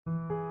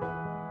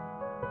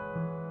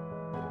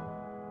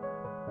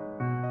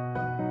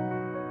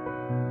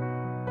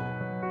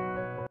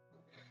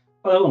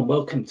Hello and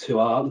welcome to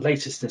our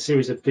latest in a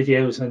series of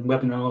videos and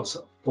webinars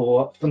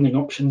for funding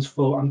options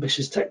for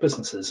ambitious tech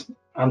businesses.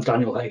 I'm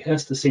Daniel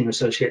Hayhurst, the Senior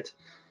Associate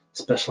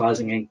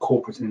specialising in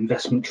corporate and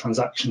investment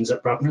transactions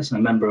at Bradners and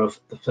a member of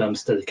the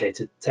firm's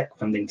dedicated tech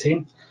funding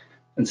team.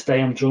 And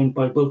today I'm joined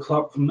by Will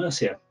Clark from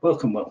Mercia.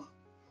 Welcome, Will.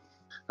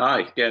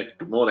 Hi,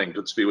 good morning.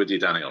 Good to be with you,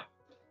 Daniel.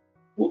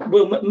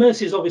 Well,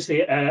 Mercia is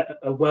obviously a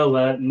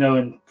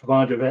well-known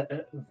provider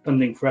of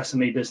funding for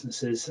SME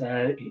businesses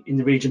in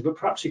the region, but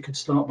perhaps you could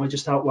start by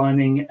just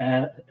outlining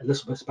a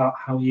little bit about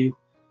how you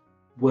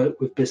work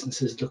with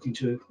businesses looking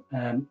to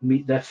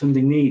meet their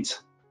funding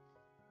needs.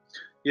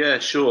 Yeah,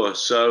 sure.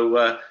 So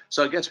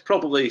I guess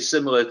probably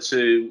similar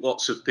to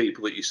lots of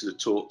people that you sort of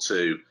talk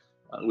to,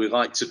 we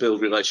like to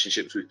build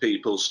relationships with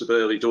people sort of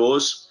early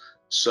doors.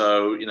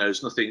 So,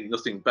 there's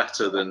nothing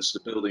better than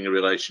sort of building a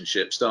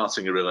relationship,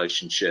 starting a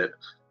relationship,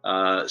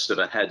 sort of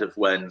ahead of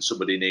when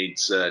somebody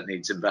needs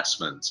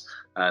investment,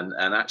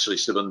 and actually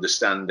sort of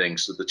understanding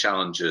sort of the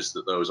challenges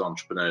that those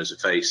entrepreneurs are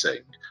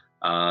facing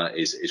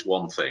is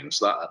one thing.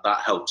 So that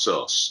helps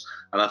us.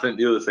 And I think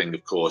the other thing,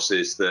 of course,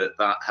 is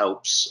that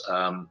helps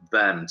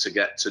them to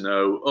get to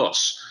know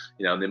us.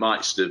 And they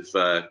might sort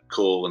of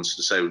call and sort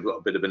of say, we've got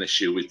a bit of an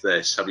issue with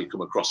this. Have you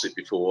come across it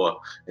before?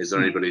 Is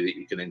there anybody that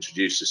you can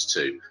introduce us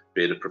to,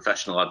 be it a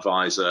professional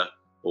advisor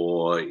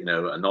or,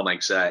 a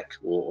non-exec,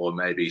 or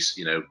maybe,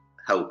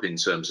 help in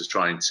terms of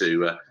trying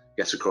to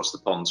get across the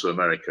pond to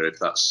America if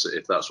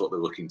that's what they're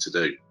looking to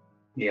do.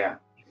 Yeah.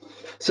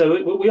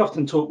 So we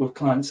often talk with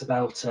clients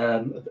about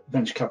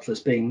venture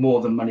capitalists being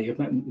more than money,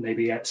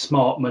 maybe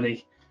smart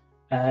money,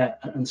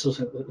 and sort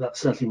of that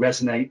certainly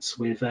resonates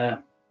with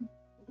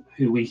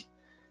who we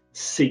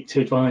seek to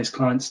advise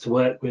clients to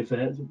work with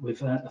a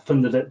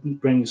funder that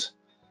brings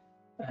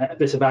a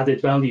bit of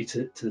added value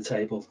to the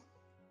table.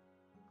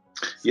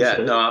 Yeah,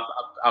 no,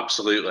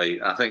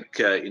 absolutely. I think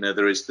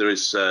there is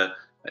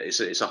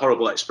it's a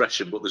horrible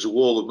expression, but there's a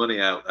wall of money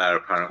out there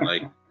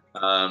apparently.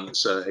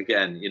 So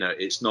again,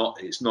 it's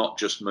not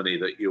just money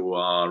that you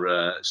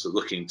are sort of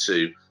looking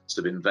to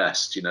sort of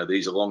invest.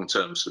 These are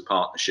long-term sort of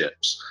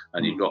partnerships,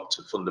 and you've got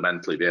to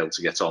fundamentally be able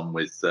to get on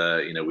with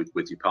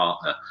with your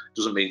partner.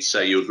 Doesn't mean to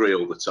say you agree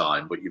all the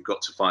time, but you've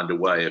got to find a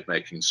way of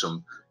making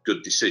some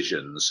good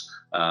decisions,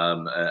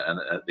 and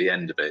at the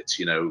end of it,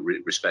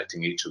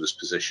 respecting each other's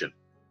position.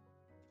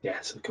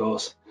 Yes, of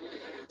course.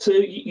 So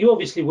you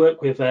obviously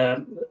work with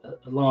a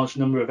large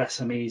number of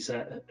SMEs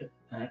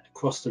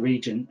across the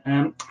region.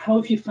 How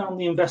have you found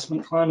the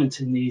investment climate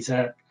in these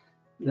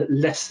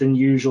less than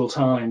usual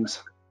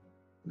times?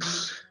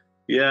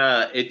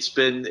 Yeah, it's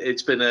been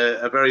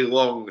a very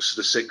long sort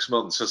of 6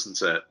 months,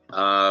 hasn't it?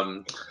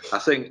 I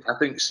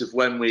think sort of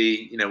when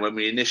we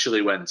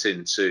initially went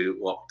into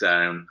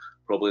lockdown,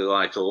 probably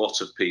like a lot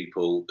of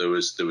people, there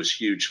was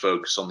huge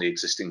focus on the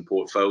existing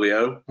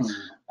portfolio.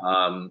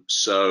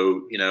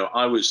 So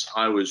I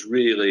was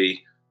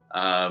really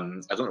I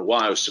don't know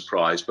why I was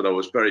surprised, but I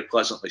was very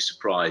pleasantly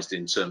surprised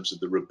in terms of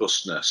the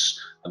robustness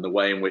and the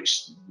way in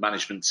which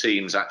management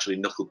teams actually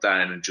knuckled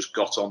down and just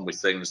got on with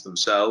things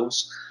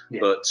themselves.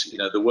 Yeah. But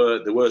there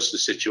were sort of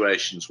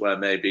situations where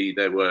maybe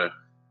they were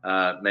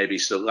maybe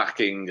still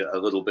lacking a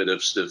little bit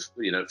of sort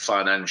of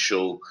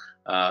financial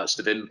sort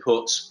of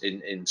input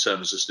in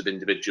terms of sort of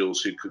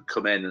individuals who could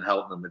come in and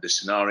help them with the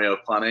scenario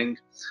planning.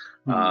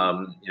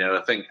 I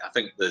think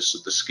the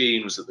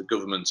schemes that the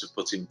government have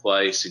put in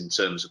place in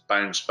terms of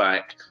bounce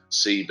back,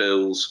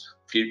 CBILS,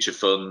 future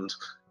fund,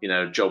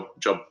 job,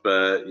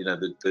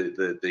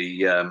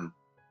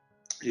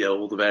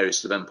 all the various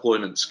sort of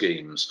employment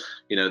schemes,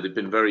 they've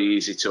been very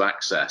easy to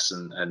access,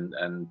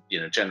 and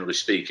generally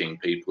speaking,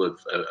 people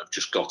have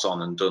just got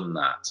on and done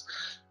that.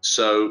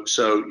 So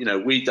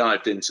we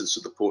dived into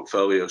sort of the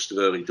portfolio sort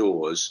of early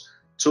doors,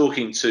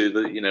 talking to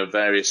the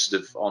various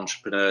sort of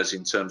entrepreneurs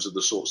in terms of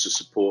the sorts of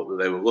support that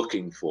they were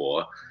looking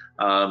for.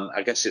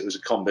 I guess it was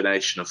a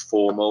combination of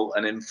formal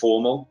and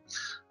informal,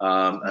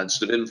 and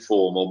sort of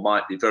informal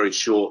might be very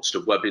short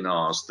sort of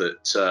webinars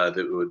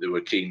that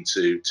were keen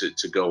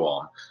to go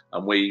on,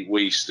 and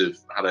we sort of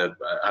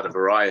had a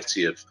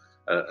variety of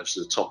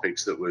sort of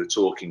topics that we were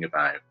talking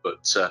about,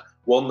 but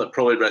one that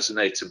probably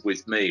resonated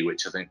with me,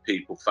 which I think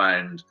people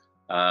found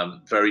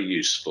very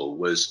useful,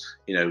 was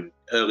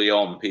early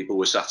on people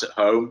were sat at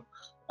home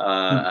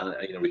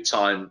and with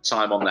time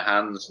on their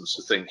hands and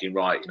sort of thinking,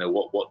 right,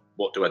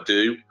 what do I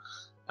do?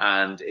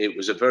 And it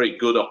was a very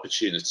good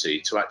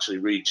opportunity to actually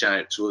reach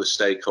out to other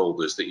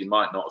stakeholders that you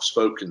might not have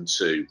spoken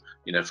to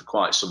for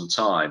quite some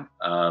time,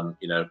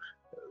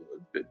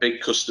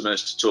 big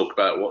customers, to talk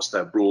about what's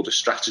their broader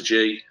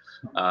strategy,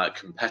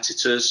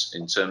 competitors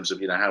in terms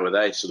of how are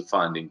they sort of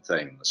finding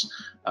things,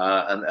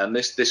 and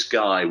this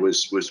guy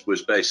was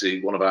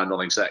basically, one of our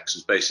non-execs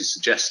was basically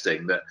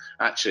suggesting that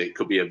actually it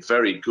could be a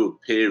very good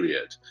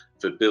period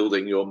for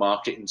building your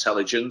market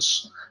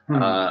intelligence.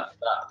 That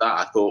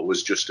I thought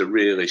was just a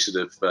really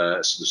sort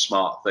of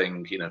smart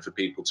thing for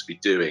people to be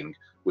doing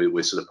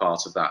we're sort of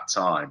part of that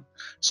time.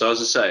 So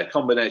as I say, a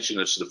combination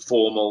of sort of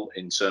formal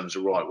in terms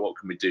of right, what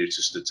can we do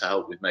to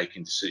help with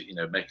making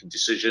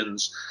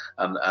decisions,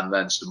 and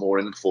then sort of more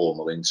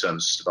informal in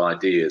terms of sort of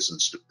ideas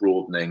and sort of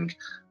broadening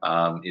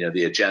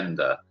the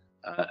agenda.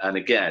 And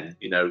again,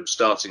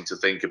 starting to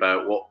think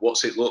about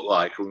what's it look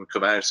like when we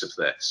come out of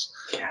this.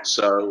 Yeah.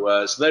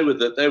 So they were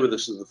the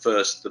sort of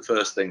the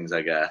first things,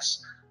 I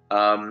guess.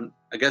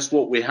 I guess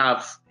what we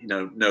have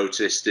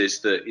noticed is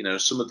that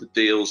some of the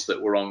deals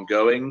that were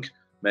ongoing,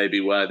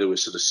 maybe where there were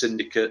sort of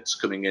syndicates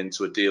coming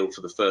into a deal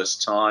for the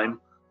first time,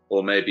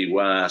 or maybe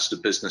where sort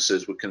of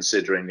businesses were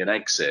considering an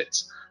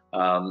exit.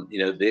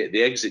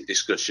 The exit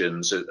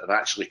discussions have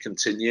actually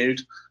continued.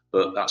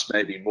 But that's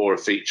maybe more a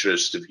feature of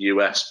sort of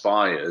US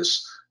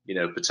buyers,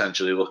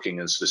 potentially looking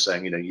and sort of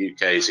saying,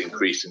 UK is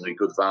increasingly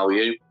good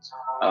value.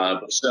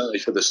 But certainly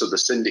for the sort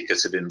of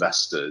syndicate of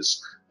investors,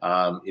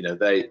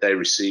 they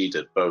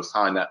receded, both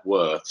high net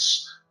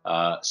worths,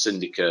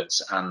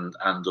 syndicates, and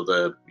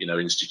other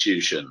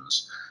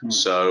institutions.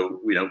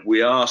 So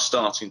we are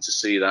starting to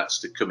see that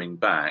sort of coming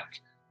back.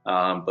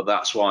 But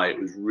that's why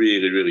it was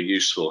really, really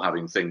useful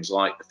having things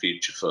like the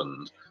Future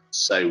Fund to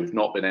say we've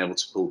not been able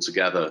to pull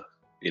together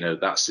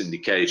that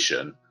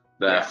syndication.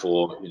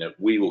 Therefore,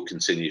 we will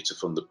continue to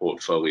fund the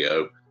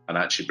portfolio and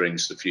actually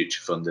brings the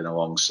Future Fund in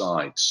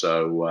alongside.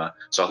 So I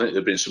think there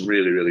have been some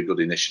really, really good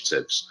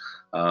initiatives.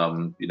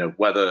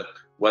 Whether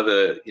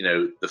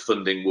the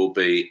funding will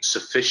be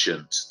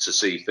sufficient to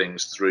see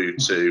things through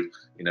to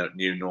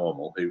new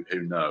normal,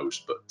 who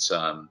knows?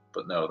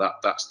 But no,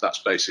 that's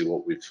basically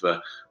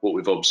what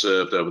we've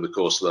observed over the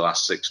course of the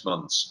last 6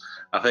 months.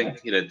 I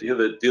think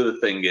the other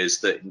thing is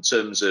that in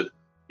terms of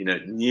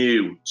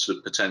new sort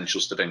of potential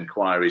sort of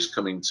inquiries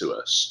coming to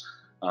us.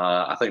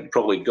 I think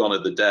probably gone are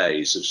the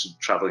days of sort of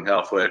travelling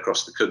halfway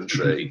across the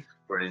country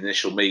for an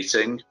initial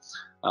meeting.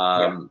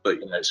 But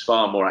it's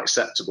far more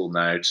acceptable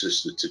now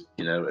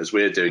to as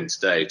we're doing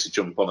today, to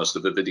jump on a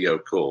sort of a video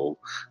call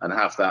and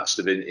have that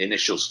sort of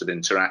initial sort of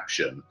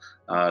interaction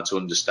to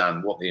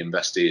understand what the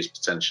investee is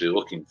potentially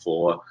looking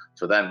for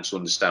them to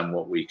understand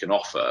what we can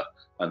offer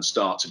and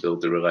start to build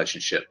the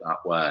relationship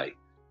that way.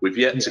 We've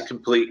yet to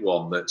complete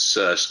one that's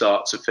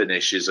start to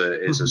finish is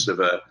a sort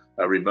of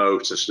a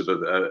remote, a sort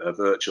of a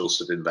virtual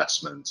sort of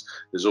investment.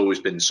 There's always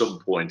been some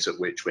point at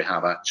which we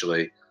have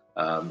actually,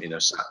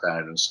 sat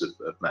down and sort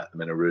of met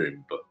them in a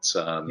room. But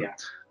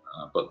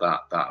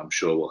that I'm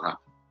sure will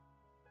happen.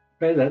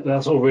 Great,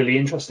 that's all really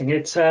interesting.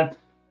 It's and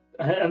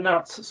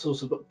that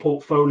sort of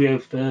portfolio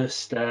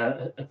first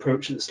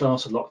approach at the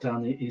start of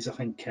lockdown is, I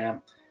think,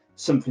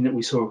 something that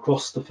we saw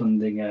across the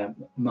funding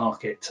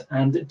market.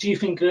 And do you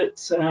think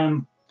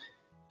that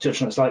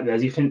judging us like that,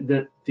 do you think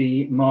that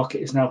the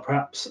market is now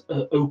perhaps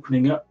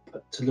opening up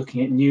to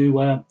looking at new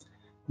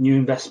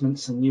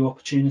investments and new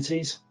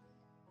opportunities?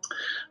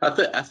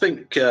 I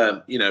think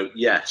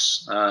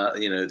yes.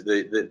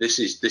 This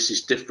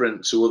is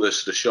different to other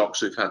sort of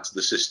shocks we've had to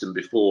the system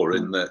before,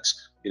 in that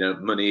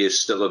money is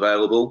still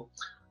available.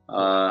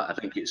 I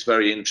think it's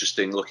very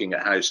interesting looking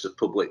at how sort of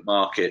public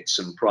markets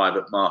and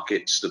private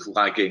markets sort of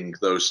lagging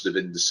those sort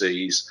of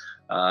indices.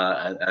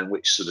 And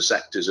which sort of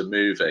sectors are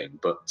moving,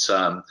 but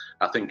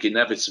I think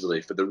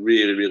inevitably for the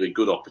really, really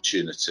good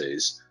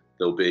opportunities,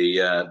 there'll be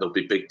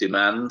big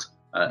demand,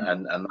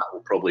 and that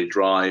will probably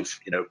drive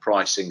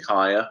pricing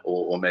higher,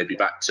 or maybe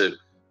back to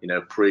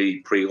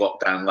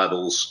pre-lockdown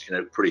levels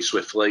pretty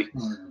swiftly.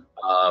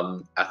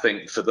 I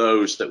think for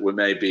those that were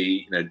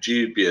maybe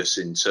dubious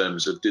in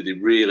terms of do they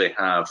really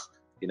have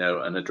an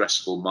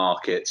addressable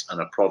market and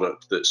a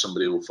product that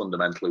somebody will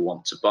fundamentally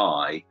want to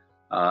buy.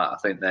 I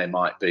think they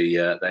might be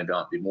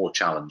more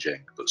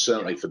challenging, but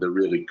certainly for the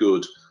really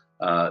good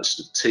sort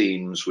of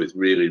teams with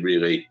really,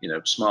 really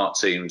smart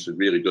teams with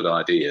really good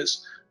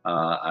ideas,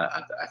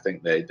 I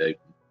think they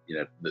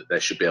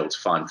should be able to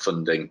find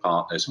funding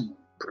partners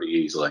pretty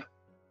easily.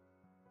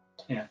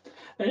 Yeah,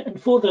 and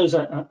for those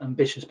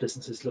ambitious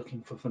businesses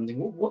looking for funding,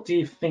 what do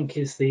you think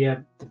is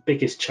the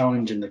biggest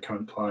challenge in the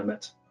current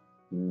climate?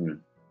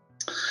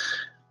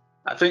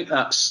 I think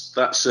that's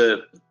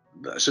a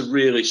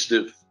really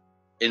sort of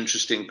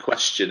interesting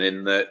question,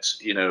 in that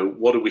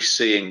what are we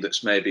seeing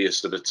that's maybe a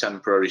sort of a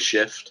temporary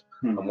shift,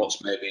 and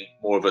what's maybe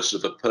more of a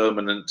sort of a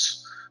permanent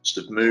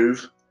sort of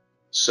move.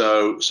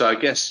 So I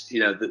guess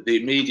the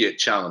immediate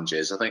challenge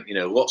is, I think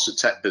lots of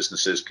tech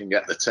businesses can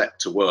get the tech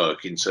to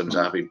work in terms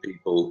of having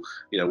people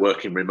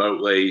working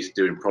remotely,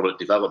 doing product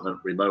development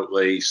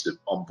remotely, sort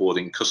of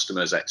onboarding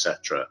customers,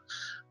 etc.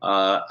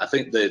 I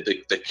think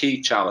the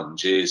key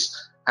challenge is,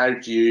 how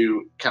do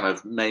you kind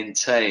of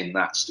maintain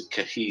that sort of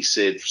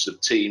cohesive sort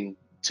of team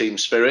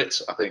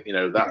spirit? I think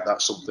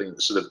that's something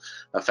that's sort of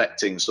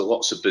affecting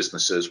lots of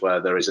businesses where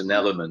there is an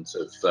element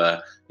of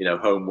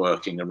home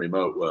working and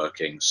remote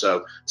working.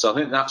 So I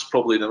think that's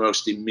probably the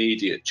most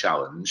immediate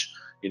challenge.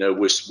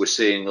 We're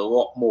seeing a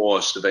lot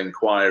more sort of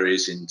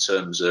inquiries in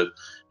terms of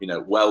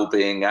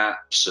well-being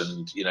apps,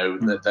 and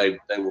that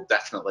they will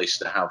definitely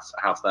sort of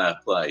have their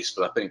place.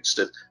 But I think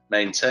sort of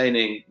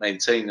maintaining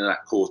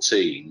that core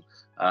team.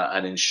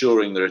 And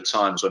ensuring there are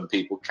times when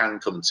people can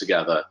come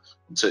together,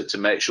 to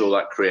make sure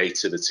that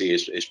creativity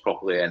is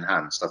properly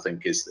enhanced, I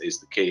think is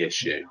the key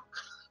issue.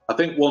 I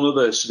think one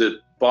other sort of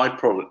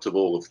byproduct of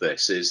all of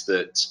this is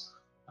that,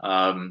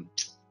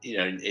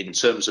 in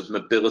terms of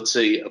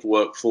mobility of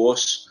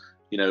workforce,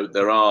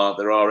 there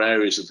are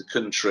areas of the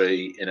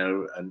country,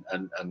 and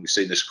we've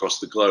seen this across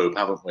the globe,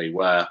 haven't we,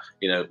 where,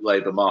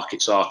 labour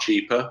markets are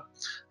cheaper.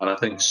 And I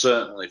think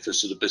certainly for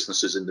sort of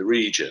businesses in the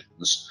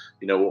regions,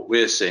 what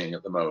we're seeing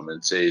at the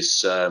moment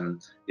is,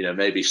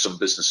 maybe some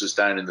businesses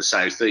down in the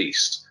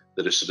southeast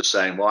that are sort of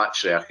saying, well,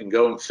 actually, I can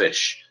go and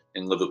fish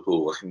in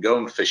Liverpool, I can go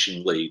and fish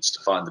in Leeds to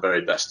find the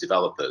very best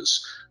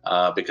developers,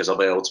 because I'll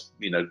be able to,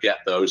 get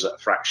those at a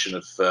fraction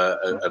of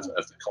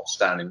the cost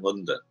down in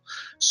London.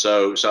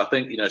 So I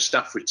think,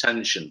 staff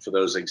retention for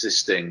those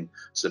existing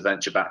sort of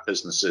venture-backed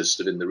businesses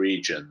sort of in the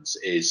regions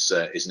is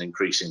an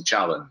increasing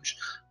challenge.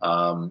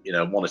 One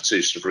or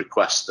two sort of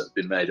requests that have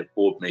been made at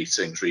board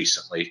meetings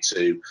recently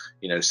to,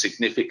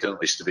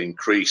 significantly sort of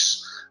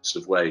increase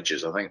sort of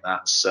wages. I think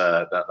that's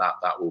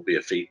that will be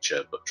a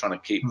feature, but trying to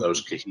keep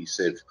those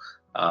cohesive,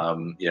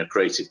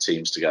 creative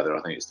teams together,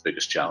 I think it's the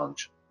biggest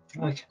challenge.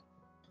 Okay.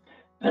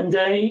 And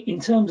in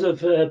terms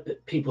of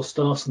people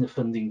starting the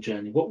funding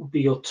journey, what would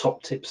be your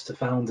top tips to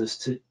founders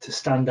to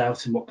stand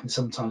out in what can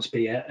sometimes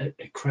be a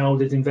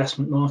crowded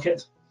investment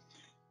market?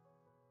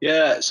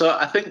 Yeah, so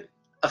I think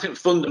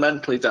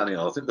fundamentally,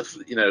 Daniel, I think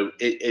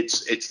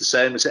it's the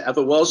same as it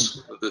ever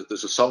was.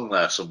 There's a song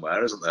there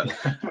somewhere, isn't there?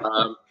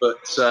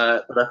 But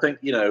I think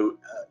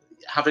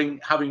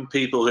having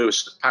people who are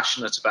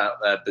passionate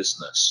about their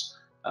business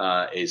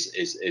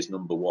is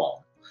number one.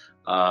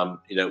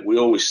 We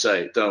always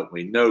say it, don't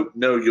we? Know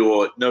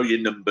your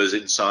numbers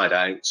inside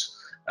out.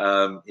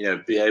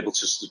 Be able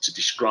to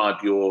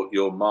describe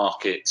your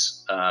market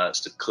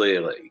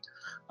clearly.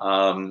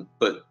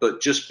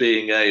 But just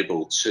being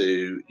able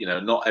to,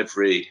 not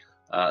every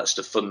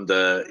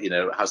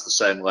funder, has the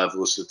same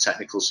level of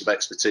technical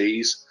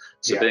expertise.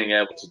 So being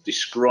able to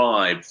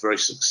describe very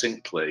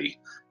succinctly,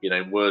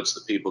 in words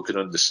that people can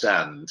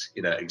understand,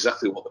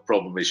 exactly what the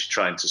problem is you're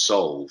trying to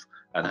solve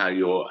and how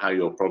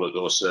your product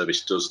or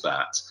service does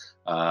that,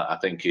 I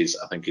think is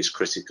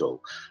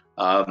critical.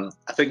 I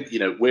think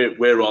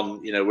we're on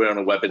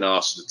a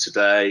webinar sort of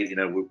today.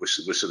 We're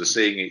sort of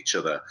seeing each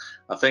other.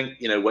 I think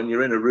when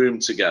you're in a room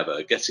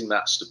together, getting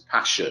that sort of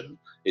passion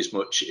is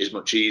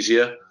much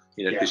easier.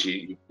 Because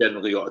you've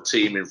generally got a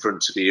team in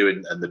front of you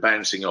and they're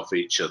bouncing off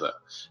each other.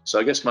 So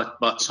I guess my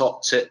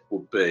top tip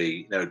would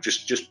be,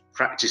 just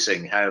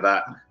practicing how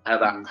that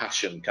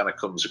passion kind of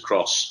comes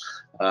across,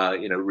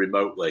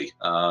 remotely.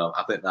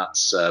 I think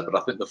that's, but I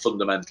think the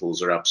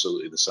fundamentals are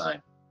absolutely the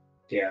same.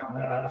 Yeah,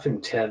 I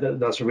think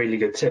that's a really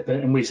good tip,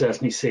 and we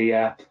certainly see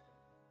a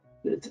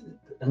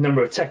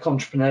number of tech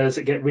entrepreneurs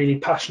that get really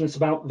passionate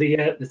about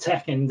the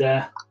tech and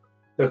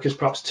focus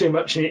perhaps too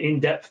much in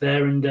depth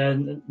there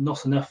and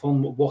not enough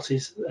on what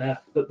is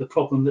the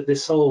problem that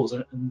this solves.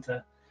 And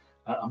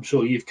I'm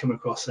sure you've come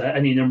across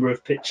any number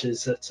of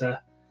pitches that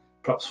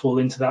perhaps fall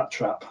into that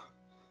trap.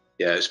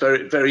 Yeah, it's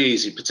very, very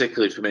easy,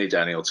 particularly for me,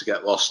 Daniel, to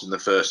get lost in the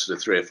first sort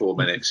of 3 or 4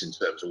 minutes in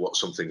terms of what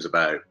something's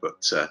about.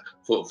 But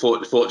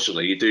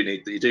fortunately, you do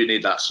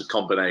need that sort of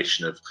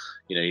combination of,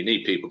 you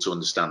need people to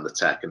understand the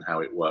tech and how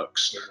it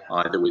works,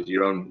 either with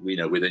your own,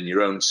 within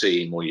your own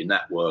team or your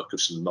network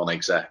of some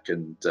non-exec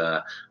and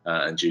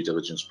due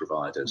diligence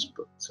providers.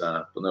 But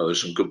no,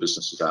 there's some good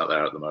businesses out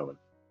there at the moment.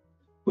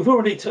 We've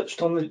already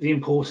touched on the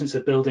importance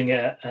of building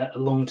a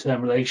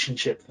long-term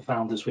relationship for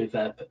founders with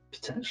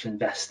potential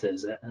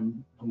investors,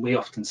 and we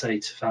often say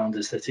to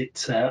founders that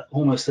it's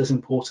almost as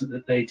important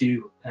that they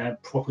do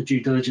proper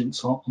due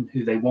diligence on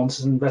who they want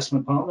as an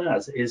investment partner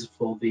as it is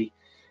for the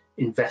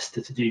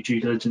investor to do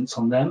due diligence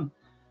on them.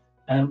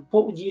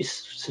 What would you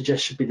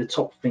suggest should be the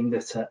top thing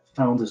that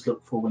founders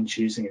look for when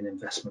choosing an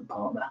investment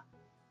partner?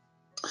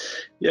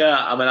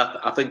 Yeah, I mean,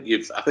 I think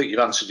you've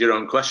answered your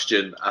own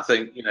question. I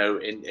think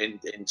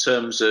in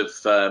terms of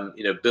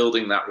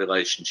building that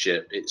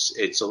relationship,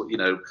 it's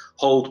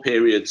hold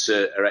periods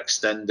are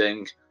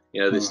extending.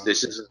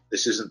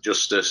 This isn't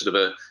just a sort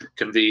of a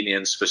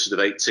convenience for sort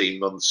of 18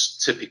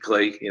 months.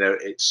 Typically,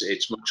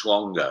 it's much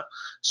longer.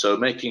 So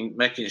making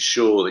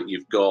sure that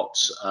you've got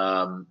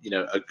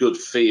a good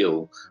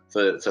feel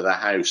for the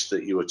house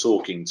that you are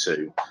talking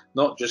to,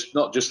 not just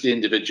the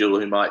individual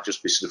who might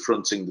just be sort of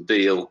fronting the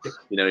deal,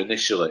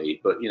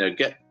 initially, but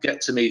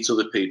get to meet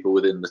other people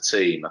within the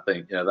team. I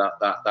think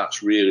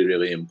that's really,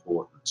 really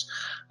important.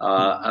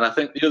 And I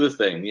think the other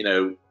thing,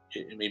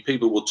 I mean,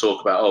 people will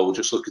talk about, we'll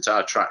just look at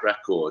our track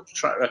record.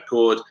 Track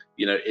record,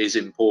 is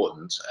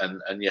important,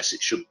 and yes,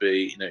 it should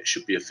be, it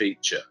should be a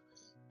feature.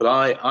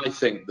 But I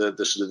think that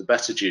the sort of the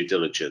better due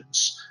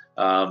diligence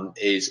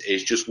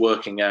is just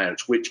working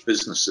out which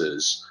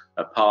businesses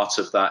are part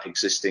of that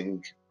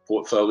existing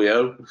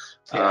portfolio,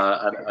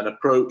 and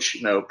approach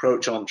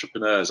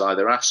entrepreneurs.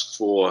 Either ask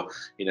for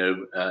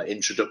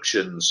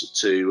introductions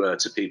to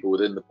people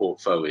within the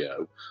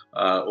portfolio,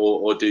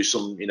 or do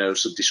some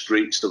some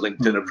discreet to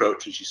LinkedIn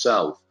approaches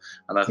yourself.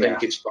 And I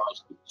think it's by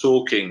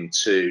talking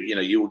to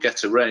you will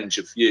get a range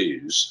of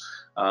views.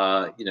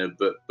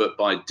 but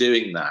by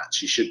doing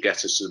that, you should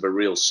get a sort of a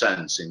real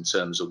sense in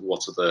terms of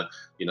what are the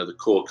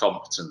core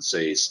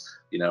competencies,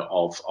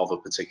 of a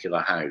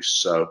particular house.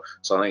 So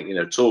I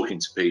think, talking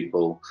to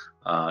people,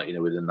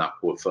 within that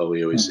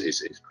portfolio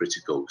is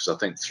critical, because I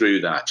think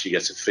through that you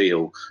get a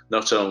feel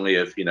not only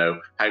of,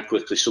 how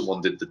quickly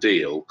someone did the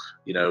deal,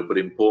 but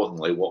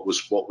importantly, what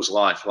was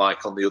life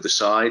like on the other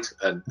side,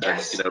 and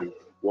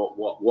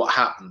what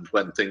happened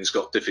when things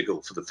got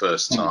difficult for the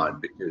first time,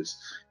 because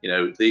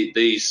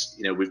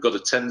we've got a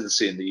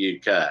tendency in the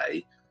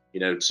UK,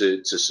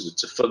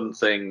 to fund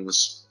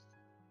things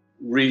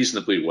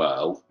reasonably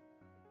well,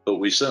 but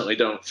we certainly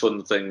don't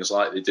fund things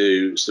like they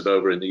do sort of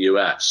over in the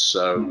US.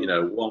 So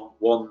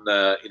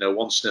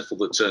one sniffle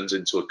that turns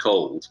into a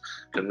cold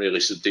can really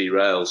sort of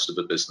derail sort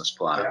of a business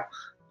plan.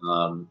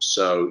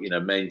 So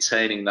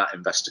maintaining that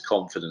investor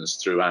confidence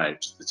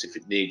throughout, that if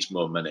it needs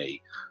more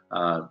money,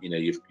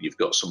 you've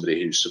got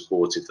somebody who's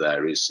supportive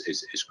there is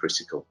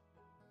critical.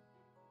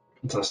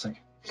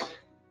 Fantastic.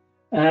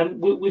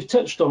 We've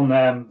touched on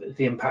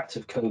the impact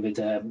of COVID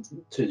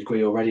to a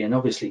degree already, and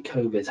obviously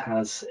COVID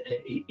has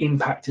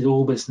impacted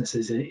all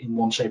businesses in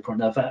one shape or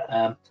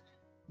another.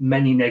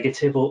 Many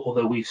negative,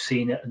 although we've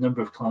seen a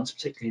number of clients,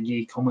 particularly in the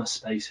e-commerce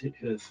space,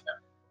 who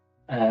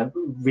have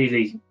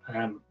really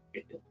found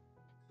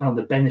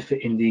the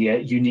benefit in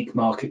the unique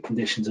market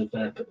conditions of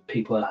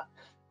people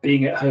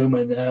being at home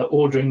and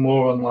ordering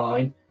more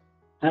online.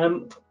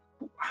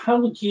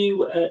 How would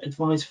you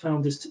advise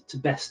founders to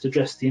best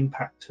address the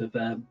impact of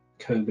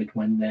COVID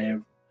when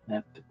they're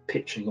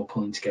pitching or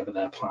pulling together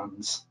their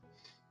plans?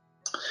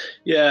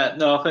 Yeah,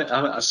 no, I think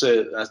I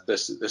say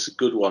that's a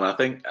good one. I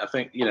think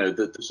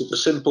the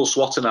simple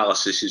SWOT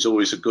analysis is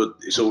always a good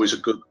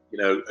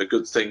a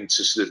good thing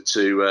to sort of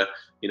to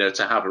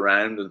have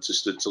around, and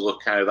to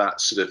look how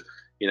that's sort of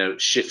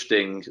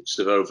shifting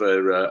sort of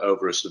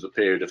over a sort of a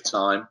period of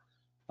time.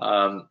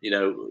 Like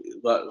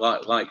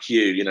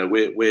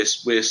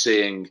we're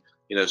seeing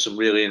some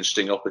really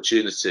interesting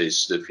opportunities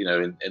sort of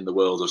in the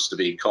world of sort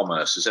of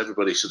e-commerce, as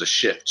everybody sort of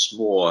shifts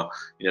more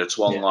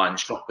to online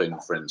shopping,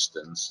 for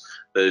instance.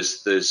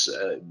 There's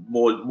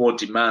more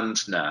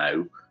demand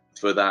now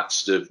for that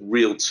sort of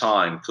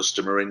real-time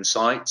customer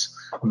insight.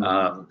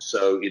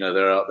 So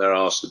there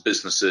are sort of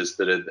businesses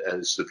that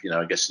are sort of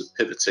I guess sort of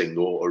pivoting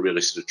or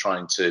really sort of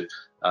trying to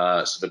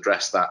sort of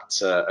address that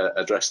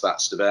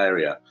sort of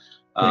area.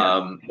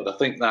 But I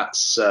think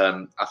that's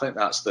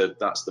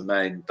the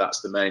main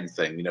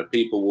thing.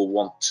 People will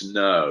want to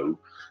know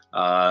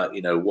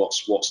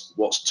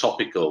what's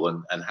topical,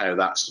 and how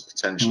that's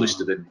potentially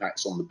sort of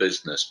impacts on the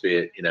business, be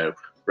it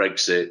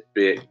Brexit,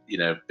 be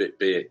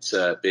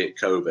it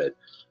COVID.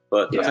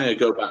 But I think I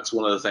go back to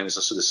one of the things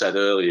I sort of said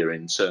earlier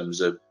in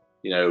terms of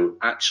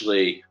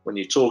actually when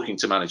you're talking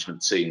to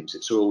management teams,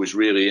 it's always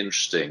really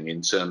interesting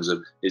in terms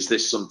of, is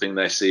this something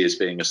they see as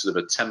being a sort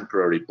of a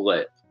temporary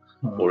blip,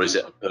 or is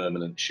it a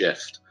permanent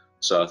shift?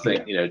 So I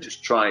think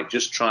just trying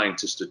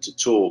to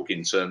talk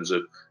in terms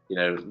of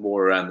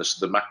more around the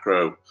sort of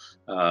macro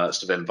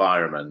sort of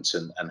environment,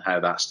 and how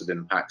that sort of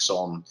impacts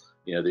on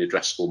the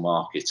addressable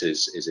market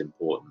is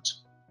important.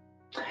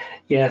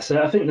 Yeah,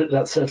 so I think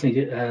that's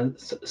certainly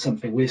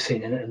something we've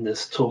seen, and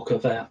there's talk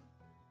of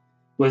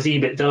whereas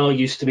EBITDA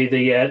used to be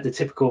the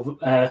typical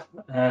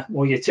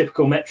or your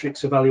typical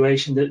metrics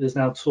evaluation, that there's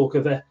now talk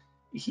of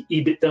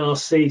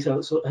EBITDA-C,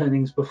 so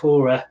earnings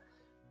before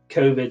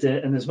COVID,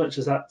 and as much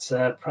as that's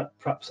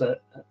perhaps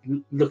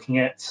looking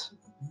at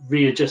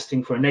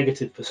readjusting for a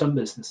negative for some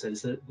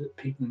businesses, that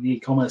people in the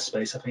e-commerce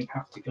space, I think,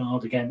 have to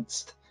guard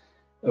against.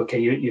 Okay,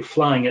 you're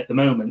flying at the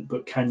moment,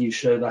 but can you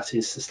show that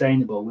is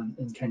sustainable,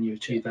 and can you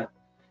achieve a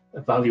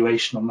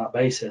valuation on that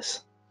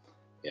basis?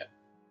 Yeah.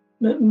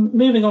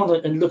 Moving on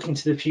and looking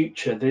to the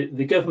future,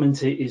 the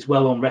government is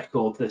well on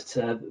record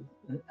that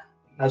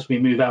as we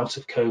move out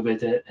of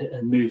COVID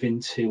and move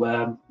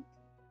into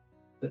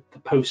the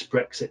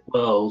post-Brexit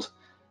world,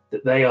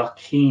 that they are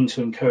keen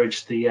to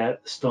encourage the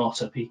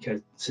startup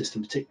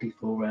ecosystem, particularly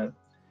for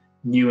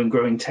new and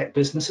growing tech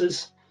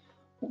businesses.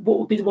 What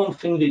would be the one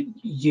thing that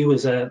you,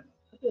 as a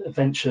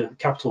venture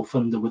capital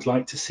funder, would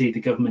like to see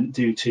the government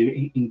do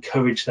to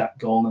encourage that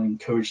goal and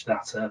encourage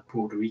that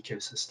broader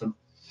ecosystem?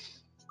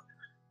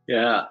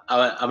 Yeah,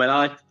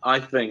 I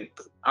think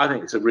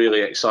it's a really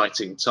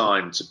exciting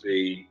time to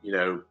be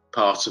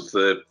part of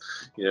the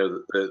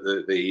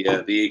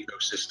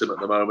ecosystem at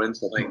the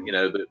moment. I think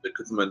the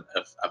government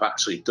have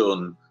actually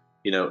done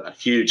a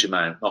huge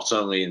amount, not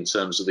only in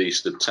terms of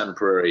these sort of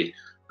temporary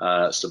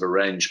sort of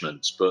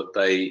arrangements, but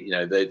they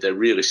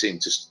really seem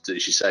to, as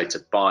you say, to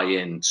buy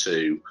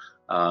into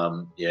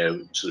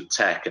sort of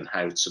tech, and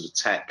how sort of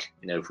tech,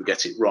 if we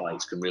get it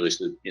right, can really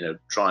sort of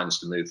try and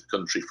move the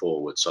country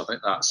forward. So I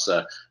think that's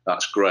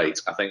great.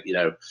 I think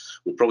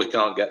we probably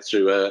can't get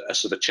through a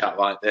sort of chat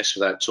like this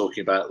without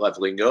talking about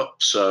levelling up.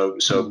 So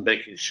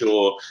making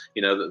sure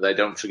that they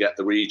don't forget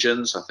the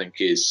regions, I think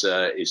is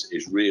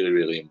really,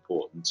 really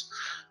important.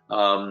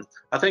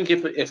 I think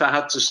if I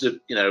had to sort of,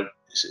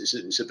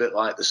 it's a bit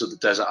like the sort of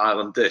desert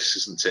island disc,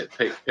 isn't it?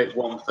 Pick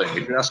one thing.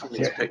 If you're asking me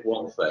to pick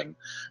one thing,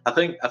 I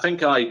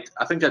think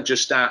I'd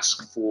just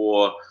ask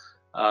for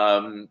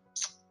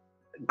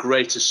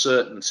greater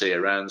certainty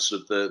around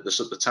sort of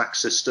the tax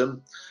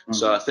system. Mm-hmm.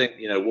 So I think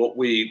what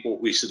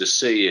we sort of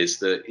see is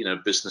that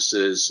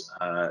businesses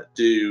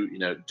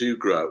do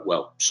grow.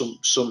 Well,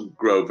 some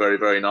grow very,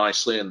 very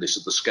nicely and they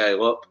sort of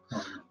scale up.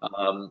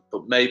 Mm-hmm.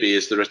 But maybe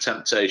is there a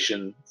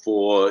temptation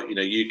for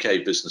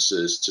UK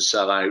businesses to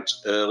sell out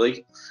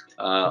early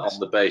on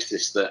the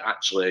basis that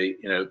actually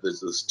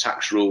the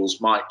tax rules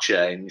might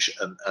change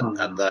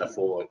and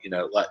therefore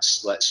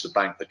let's sort of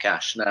bank the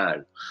cash now.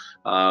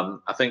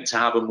 I think to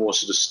have a more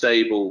sort of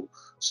stable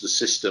sort of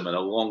system and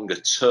a longer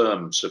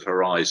term sort of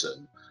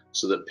horizon,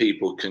 so that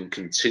people can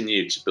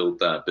continue to build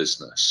their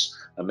business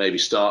and maybe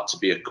start to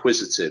be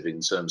acquisitive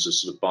in terms of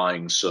sort of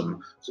buying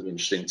some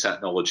interesting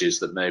technologies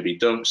that maybe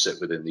don't sit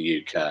within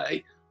the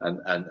UK,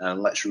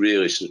 and let's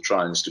really sort of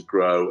try and to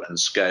grow and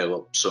scale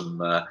up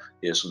some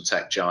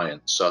tech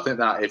giants. So I think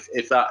that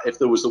if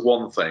there was the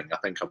one thing, I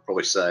think I'd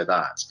probably say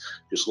that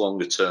just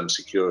longer term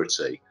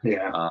security.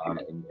 Yeah.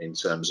 In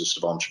terms of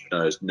sort of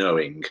entrepreneurs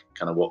knowing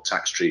kind of what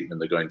tax treatment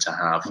they're going to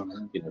have,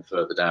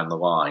 further down the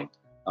line.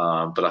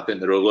 But I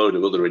think there are a load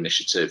of other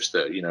initiatives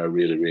that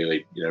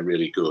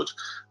really good,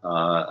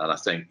 and I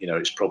think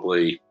it's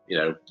probably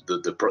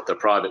the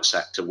private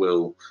sector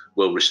will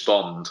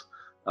respond.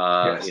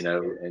 Yes.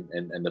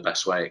 In the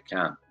best way it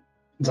can.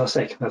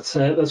 Fantastic. That's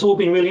all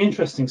been really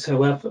interesting.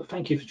 So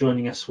thank you for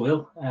joining us,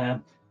 Will.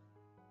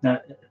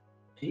 Now,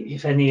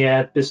 if any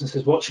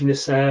businesses watching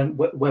this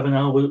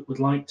webinar would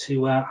like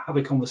to have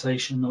a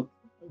conversation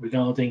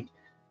regarding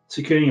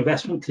securing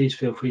investment, please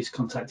feel free to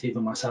contact either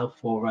myself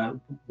or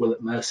Will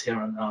at Mercia,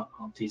 and our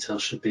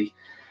details should be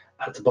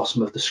at the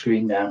bottom of the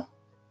screen now.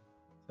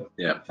 So,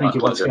 yeah. Thank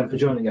you once again for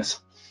joining us.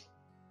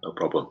 No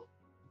problem.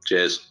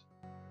 Cheers.